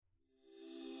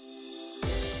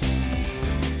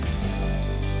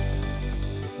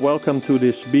Welcome to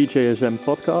this BJSM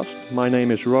podcast. My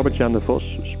name is Robert Jan de Vos,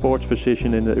 sports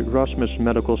physician in the Erasmus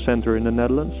Medical Center in the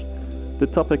Netherlands. The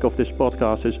topic of this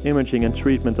podcast is imaging and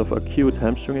treatment of acute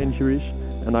hamstring injuries,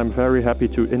 and I'm very happy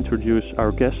to introduce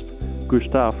our guest,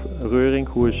 Gustav Reuring,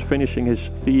 who is finishing his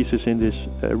thesis in this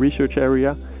research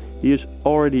area. He is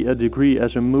already a degree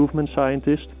as a movement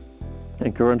scientist,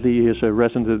 and currently he is a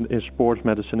resident in sports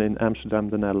medicine in Amsterdam,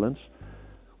 the Netherlands.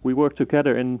 We worked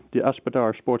together in the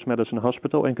Aspetar Sports Medicine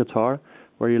Hospital in Qatar,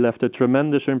 where he left a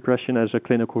tremendous impression as a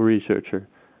clinical researcher.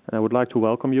 And I would like to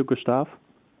welcome you, Gustav.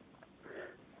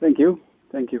 Thank you.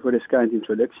 Thank you for this kind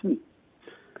introduction.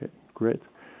 Okay, great.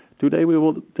 Today we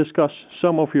will discuss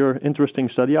some of your interesting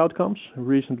study outcomes.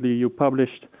 Recently you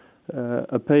published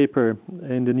a paper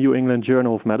in the New England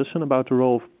Journal of Medicine about the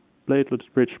role of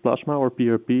platelet-rich plasma, or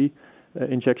PRP,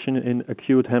 injection in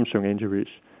acute hamstring injuries.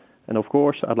 And of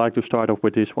course, I'd like to start off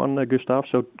with this one, Gustav.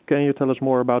 So can you tell us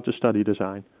more about the study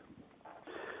design?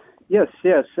 Yes.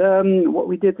 What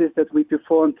we did is that we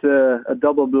performed a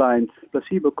double-blind,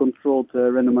 placebo-controlled,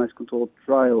 randomized controlled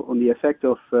trial on the effect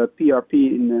of PRP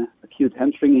in acute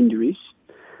hamstring injuries.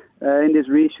 In this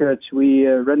research, we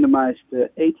randomized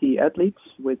 80 athletes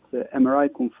with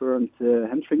MRI-confirmed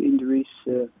hamstring injuries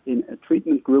in a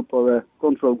treatment group or a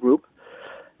control group.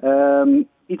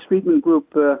 Each treatment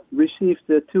group received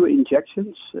 2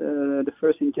 injections. The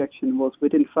first injection was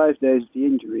within 5 days of the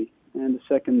injury, and the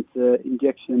second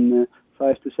injection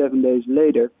 5 to 7 days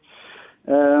later.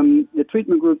 The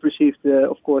treatment group received,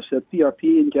 of course,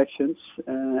 PRP injections,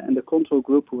 and the control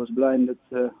group, who was blinded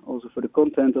also for the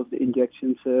content of the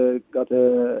injections, got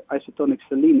isotonic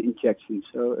saline injection,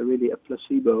 so really a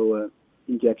placebo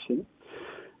injection.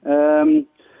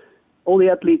 All the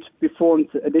athletes performed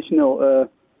additional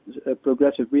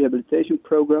progressive rehabilitation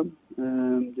program.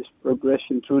 This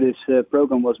progression through this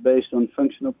program was based on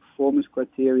functional performance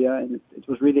criteria, and it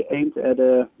was really aimed at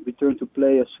a return to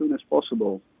play as soon as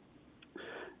possible.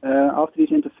 After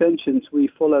these interventions, we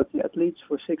followed the athletes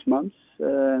for 6 months,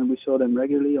 and we saw them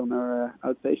regularly on our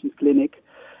outpatient clinic.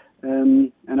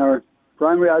 And our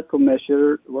primary outcome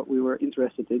measure, what we were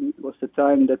interested in, was the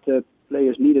time that the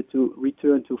players needed to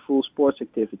return to full sports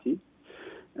activity.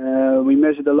 We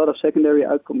measured a lot of secondary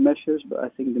outcome measures, but I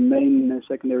think the main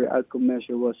secondary outcome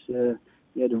measure was the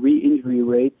re-injury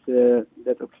rate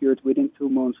that occurred within 2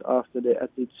 months after the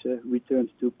athletes returned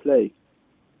to play.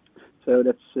 So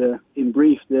that's, in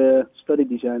brief, the study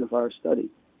design of our study.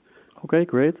 Okay,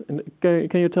 great. And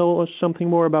can you tell us something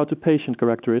more about the patient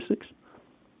characteristics?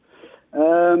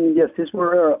 Yes, these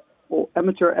were all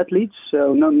amateur athletes,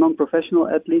 so non-professional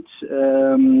athletes.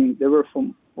 They were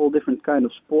from all different kind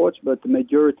of sports, but the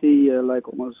majority, like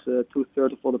almost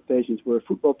 2/3 of all the patients, were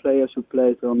football players who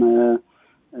played on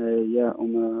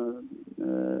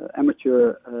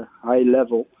amateur high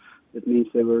level. That means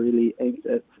they were really aimed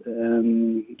at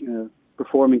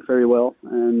performing very well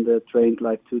and trained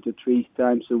like 2 to 3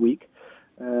 times a week.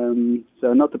 So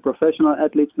not the professional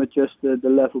athletes, but just the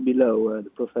level below the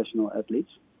professional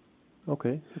athletes.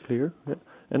 Okay, clear. Yeah.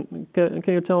 And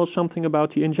can you tell us something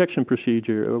about the injection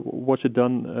procedure? Was it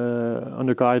done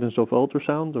under guidance of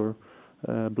ultrasound or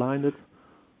blinded?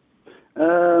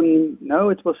 No,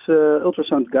 it was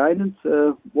ultrasound guidance.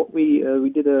 What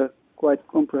we did a quite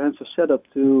comprehensive setup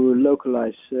to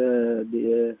localize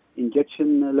the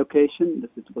injection location.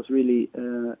 That it was really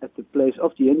at the place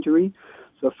of the injury.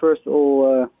 So first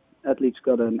all athletes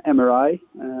got an MRI.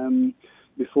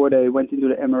 Before they went into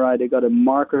the MRI, they got a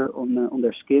marker on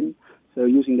their skin. So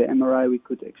using the MRI, we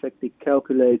could exactly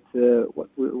calculate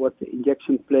what the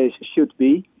injection place should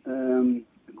be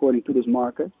according to this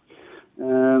marker.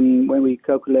 When we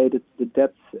calculated the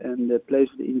depth and the place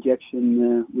of the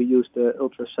injection, we used the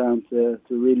ultrasound to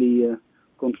really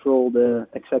control the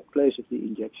exact place of the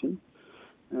injection.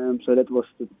 So that was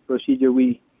the procedure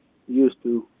we used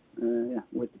to,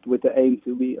 with the aim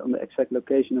to be on the exact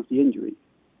location of the injury.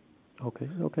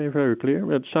 Okay, very clear.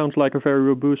 That sounds like a very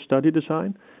robust study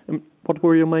design. And what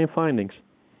were your main findings?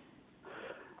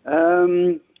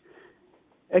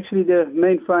 Actually, the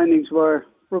main findings were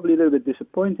probably a little bit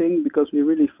disappointing because we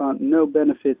really found no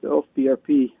benefit of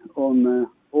PRP on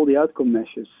all the outcome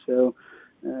measures. So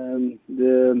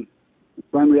the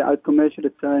primary outcome measure,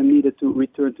 the time needed to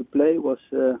return to play, was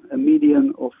a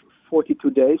median of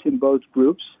 42 days in both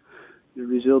groups. It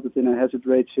resulted in a hazard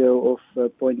ratio of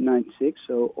 0.96,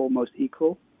 so almost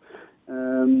equal.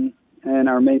 And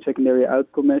our main secondary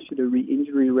outcome measure, the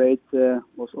re-injury rate,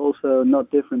 was also not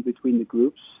different between the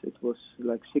groups. It was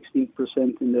like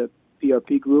 16% in the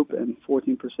PRP group and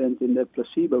 14% in the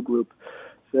placebo group.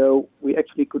 So we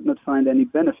actually could not find any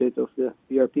benefit of the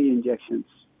PRP injections.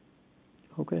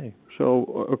 Okay,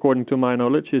 so according to my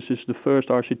knowledge, this is the first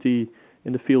RCT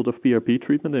in the field of PRP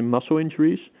treatment in muscle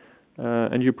injuries,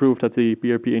 and you proved that the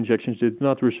PRP injections did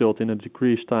not result in a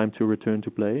decreased time to return to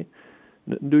play.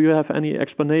 Do you have any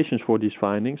explanations for these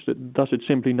findings? Does it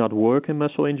simply not work in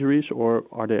muscle injuries, or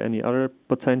are there any other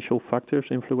potential factors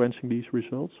influencing these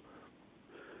results?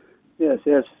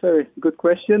 Yes, very good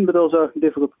question, but also a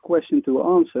difficult question to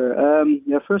answer.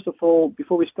 First of all,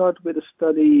 before we start with the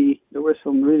study, there were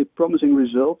some really promising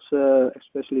results,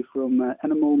 especially from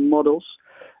animal models.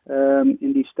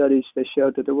 In these studies, they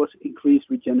showed that there was increased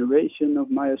regeneration of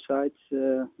myocytes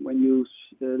when you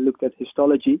looked at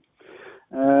histology.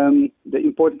 The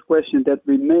important question that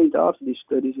remained after these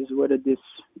studies is whether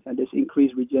this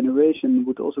increased regeneration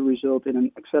would also result in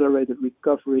an accelerated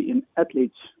recovery in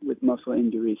athletes with muscle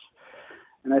injuries.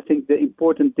 And I think the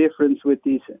important difference with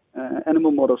these animal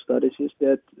model studies is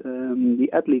that the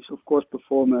athletes, of course,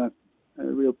 perform a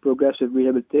real progressive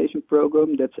rehabilitation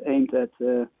program that's aimed at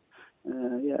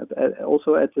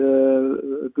also at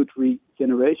a good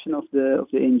regeneration of the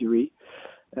injury.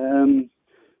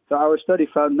 So our study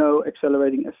found no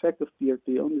accelerating effect of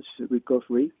PRP on this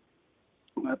recovery.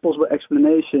 A possible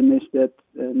explanation is that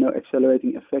no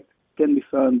accelerating effect can be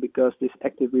found because this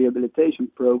active rehabilitation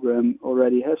program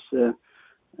already has a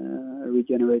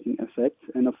regenerating effect.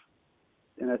 And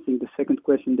I think the second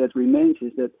question that remains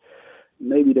is that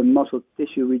maybe the muscle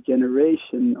tissue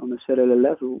regeneration on a cellular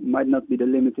level might not be the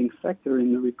limiting factor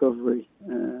in the recovery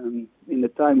in the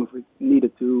time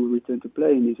needed to return to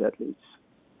play in these athletes.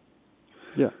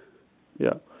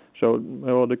 Yeah. So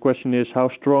the question is, how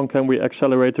strong can we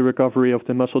accelerate the recovery of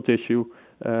the muscle tissue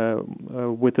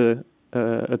with a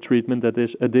treatment that is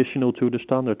additional to the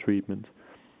standard treatment?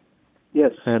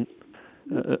 Yes. And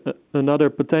another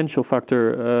potential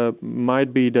factor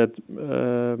might be that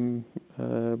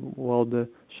the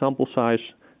sample size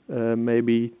may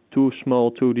be too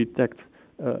small to detect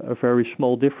a very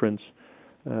small difference.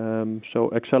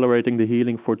 So accelerating the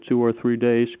healing for 2 or 3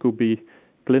 days could be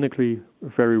clinically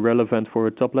very relevant for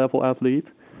a top-level athlete,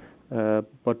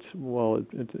 but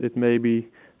it may be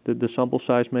the sample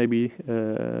size may be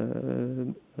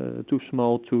too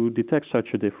small to detect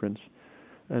such a difference.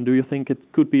 And do you think it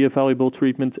could be a valuable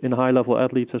treatment in high-level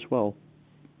athletes as well?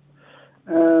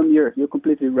 You're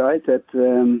completely right that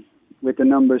with the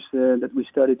numbers that we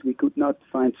studied, we could not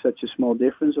find such a small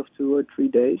difference of 2 or 3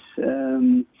 days.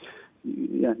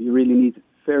 You really need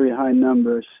very high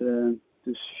numbers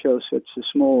to show such a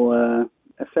small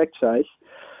effect size.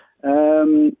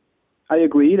 I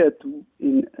agree that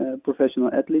in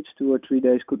professional athletes, 2 or 3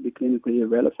 days could be clinically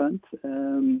irrelevant,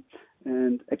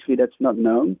 and actually that's not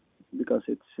known because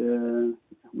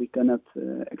we cannot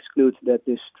exclude that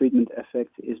this treatment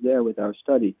effect is there with our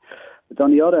study. But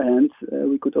on the other hand,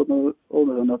 we could also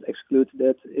not exclude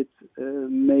that it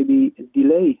maybe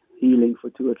delay healing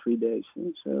for 2 or 3 days.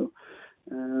 And so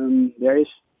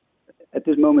at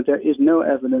this moment, there is no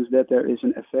evidence that there is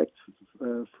an effect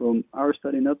from our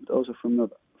study, but also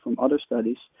from other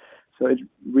studies. So it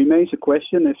remains a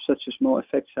question if such a small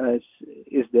effect size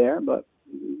is there. But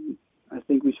I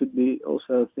think we should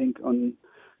also think on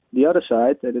the other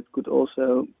side that it could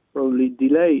also probably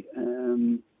delay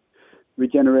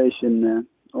regeneration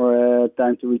or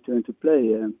time to return to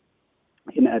play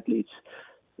in athletes.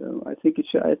 So I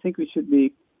think we should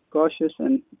be cautious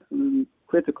and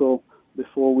critical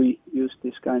before we use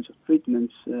these kinds of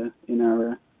treatments in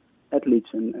our athletes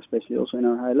and especially also in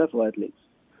our high-level athletes.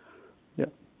 Yeah,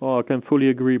 well, I can fully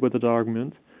agree with that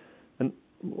argument. And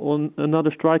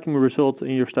another striking result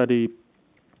in your study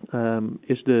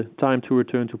is the time to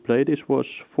return to play. This was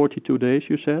 42 days,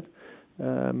 you said,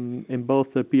 in both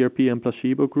the PRP and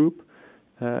placebo group.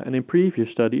 And in previous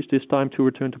studies, this time to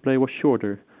return to play was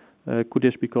shorter. Could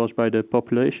this be caused by the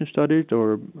population studied,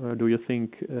 or do you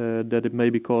think that it may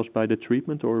be caused by the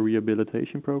treatment or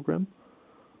rehabilitation program?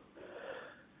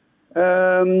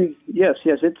 Yes.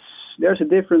 There's a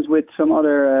difference with some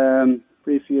other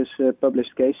previous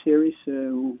published case series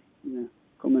who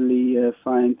commonly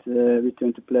find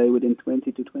return to play within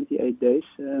 20 to 28 days.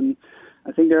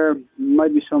 I think there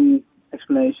might be some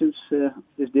explanations of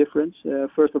this difference.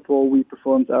 First of all, we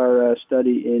performed our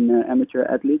study in amateur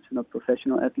athletes, not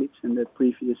professional athletes, and the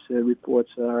previous reports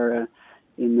are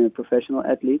in professional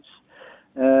athletes.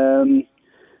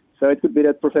 So it could be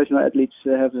that professional athletes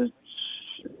have a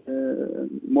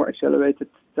more accelerated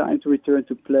time to return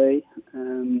to play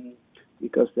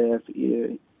because they have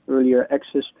earlier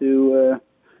access to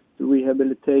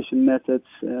rehabilitation methods.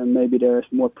 Maybe there's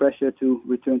more pressure to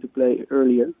return to play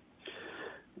earlier.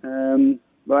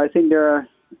 But I think there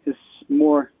is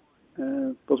more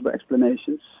possible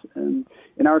explanations.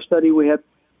 In our study, we had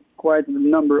quite a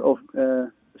number of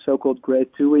so-called grade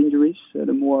 2 injuries,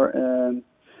 the more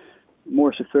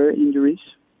severe injuries.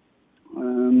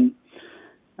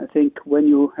 I think when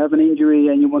you have an injury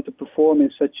and you want to perform in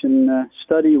such a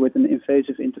study with an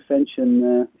invasive intervention,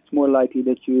 it's more likely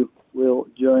that you will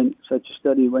join such a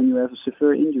study when you have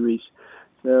severe injuries.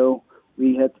 So we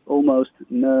had almost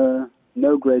no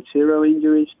grade 0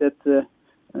 injuries that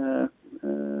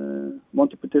want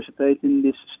to participate in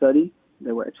this study.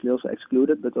 They were actually also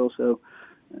excluded, but also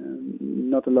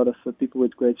not a lot of people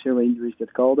with grade 0 injuries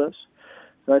that called us.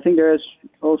 So I think there is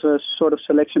also a sort of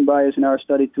selection bias in our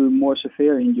study to more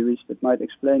severe injuries that might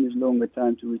explain this longer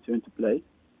time to return to play.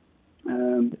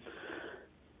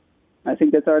 I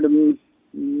think that are the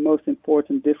most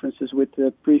important differences with the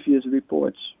previous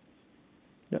reports.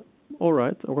 Yeah. All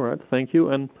right. Thank you.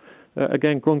 And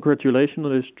again, congratulations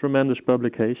on this tremendous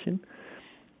publication.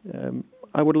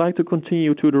 I would like to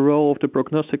continue to the role of the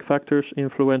prognostic factors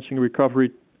influencing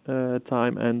recovery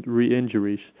time and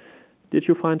re-injuries. Did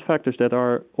you find factors that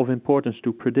are of importance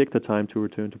to predict the time to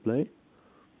return to play?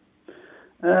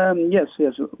 Yes.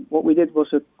 What we did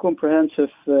was a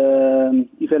comprehensive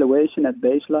evaluation at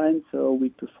baseline. So we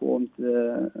performed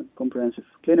a comprehensive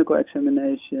clinical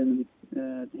examination,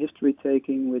 history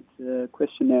taking with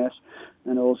questionnaires,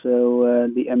 and also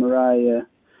the MRI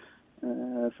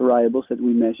variables that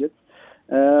we measured.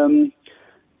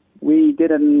 We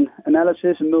did an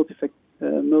analysis, a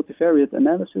multivariate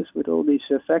analysis with all these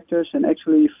factors, and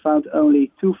actually found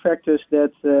only 2 factors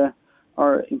that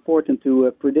are important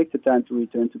to predict the time to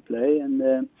return to play. And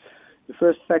the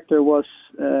first factor was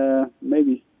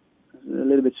maybe a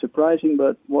little bit surprising,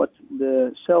 but what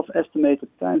the self-estimated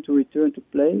time to return to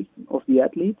play of the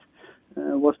athlete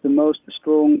was the most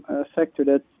strong factor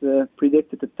that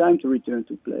predicted the time to return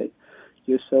to play.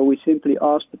 So we simply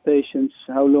asked the patients,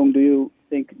 how long do you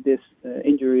think this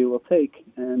injury will take?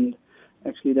 And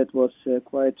actually that was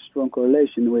quite strong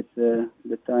correlation with the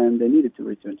time they needed to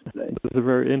return to play. That's a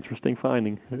very interesting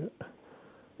finding.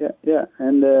 Yeah.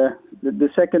 And the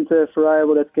second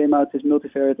variable that came out as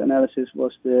multivariate analysis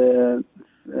was the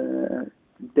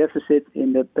deficit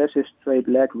in the passive straight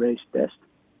leg raise test.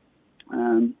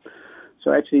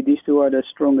 So actually these 2 are the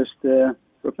strongest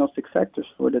prognostic factors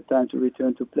for the time to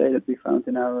return to play that we found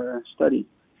in our study.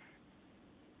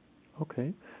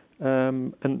 Okay.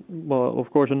 And, well,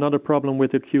 of course, another problem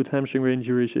with acute hamstring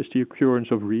injuries is the occurrence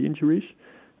of re-injuries.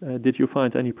 Did you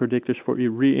find any predictors for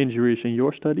re-injuries in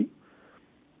your study?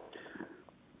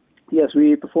 Yes,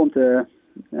 we performed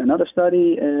another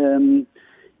study. In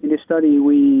this study,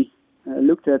 we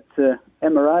looked at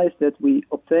MRIs that we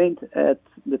obtained at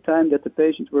the time that the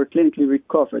patients were clinically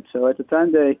recovered. So at the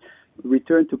time they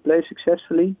returned to play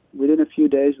successfully, within a few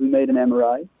days we made an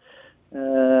MRI.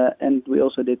 And we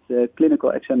also did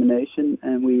clinical examination,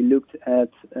 and we looked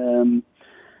at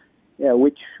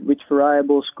which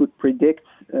variables could predict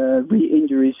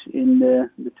re-injuries in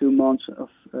the 2 months of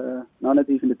not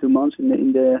even the 2 months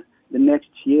in the next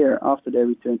year after they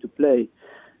return to play.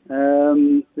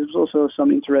 There was also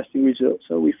some interesting results.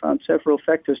 So we found several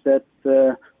factors that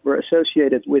were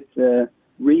associated with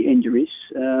re-injuries.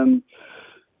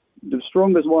 The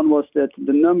strongest one was that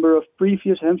the number of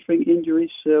previous hamstring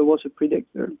injuries was a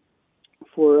predictor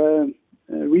for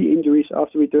re-injuries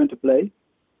after return to play.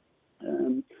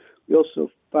 We also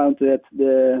found that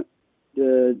the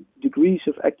degrees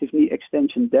of active knee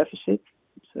extension deficit,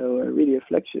 so really a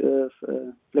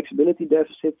flexibility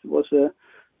deficit, was a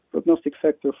prognostic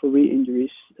factor for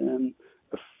re-injuries.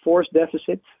 A force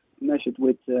deficit measured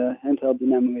with handheld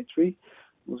dynamometry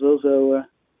was also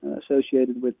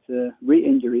associated with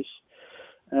re-injuries.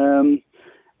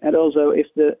 And also if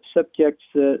the subject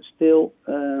still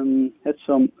had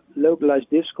some localized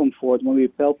discomfort when we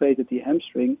palpated the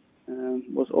hamstring,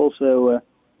 was also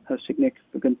a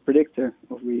significant predictor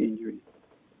of re-injury.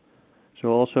 So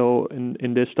also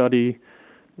in this study,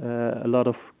 a lot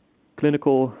of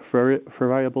clinical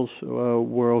variables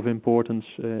were of importance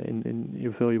in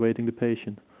evaluating the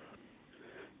patient.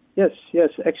 Yes.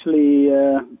 Actually,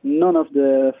 none of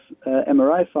the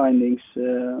MRI findings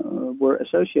were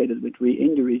associated with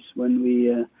re-injuries when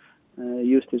we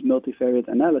used this multivariate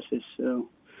analysis. So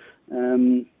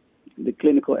the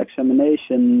clinical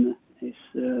examination is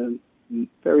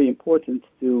very important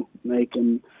to make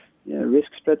a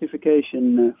risk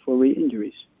stratification for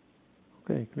re-injuries.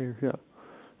 Okay, clear. Yeah.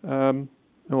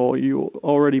 Well, you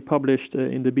already published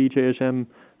in the BJSM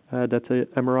that the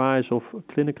MRIs of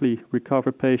clinically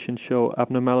recovered patients show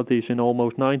abnormalities in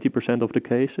almost 90% of the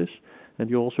cases. And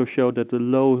you also showed that the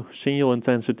low signal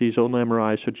intensities on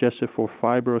MRI suggested for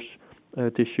fibrous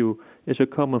tissue is a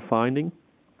common finding.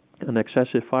 and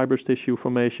excessive fibrous tissue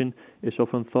formation is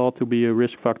often thought to be a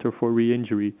risk factor for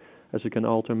re-injury, as it can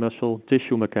alter muscle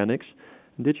tissue mechanics.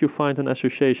 Did you find an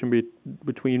association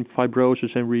between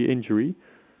fibrosis and re-injury?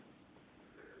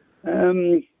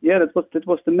 Yeah, that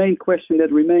was the main question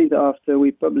that remained after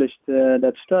we published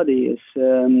that study.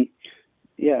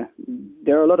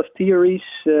 There are a lot of theories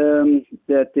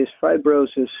that this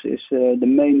fibrosis is the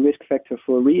main risk factor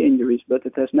for re-injuries, but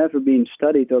it has never been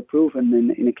studied or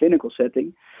proven in a clinical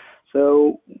setting.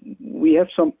 So we have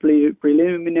some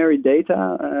preliminary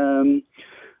data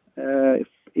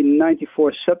in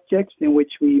 94 subjects in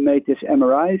which we made these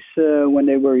MRIs when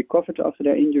they were recovered after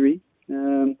their injury.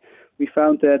 We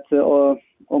found that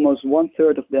almost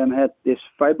 1/3 of them had this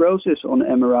fibrosis on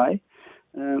MRI.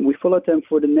 We followed them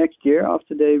for the next year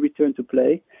after they returned to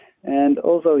play. And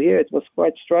although here it was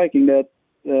quite striking that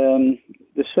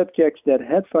the subjects that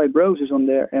had fibrosis on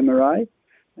their MRI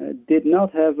did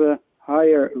not have a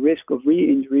higher risk of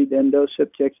re-injury than those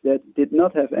subjects that did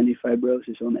not have any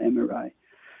fibrosis on MRI.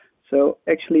 So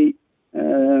actually,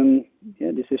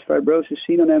 this is fibrosis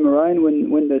seen on MRI, and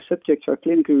when the subjects are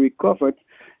clinically recovered,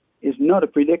 is not a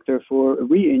predictor for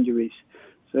re-injuries.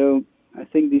 So I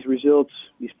think these results,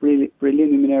 these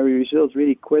preliminary results,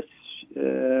 really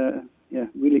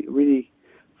really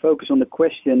focus on the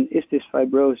question: is this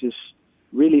fibrosis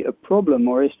really a problem,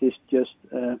 or is this just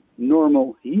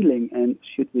normal healing? And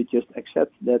should we just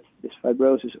accept that this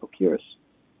fibrosis occurs?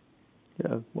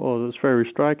 Yeah, well, that's very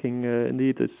striking.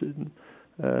 Indeed,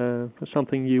 it's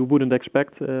something you wouldn't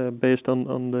expect based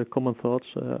on the common thoughts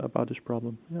about this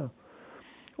problem. Yeah.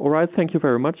 All right, thank you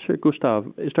very much,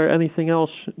 Gustav. Is there anything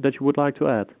else that you would like to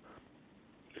add?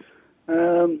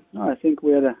 No, I think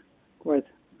we had a quite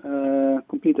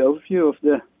complete overview of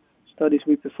the studies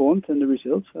we performed and the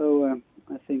results. So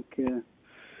I think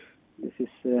this is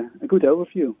a good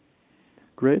overview.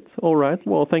 Great. All right.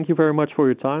 Well, thank you very much for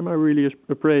your time. I really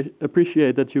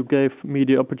appreciate that you gave me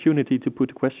the opportunity to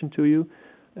put a question to you,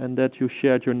 and that you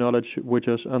shared your knowledge with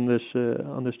us on this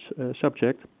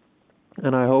subject.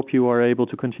 And I hope you are able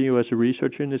to continue as a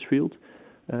researcher in this field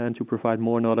and to provide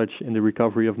more knowledge in the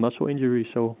recovery of muscle injury.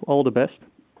 So all the best.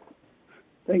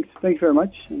 Thanks very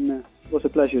much. And it was a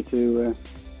pleasure to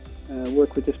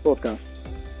work with this podcast.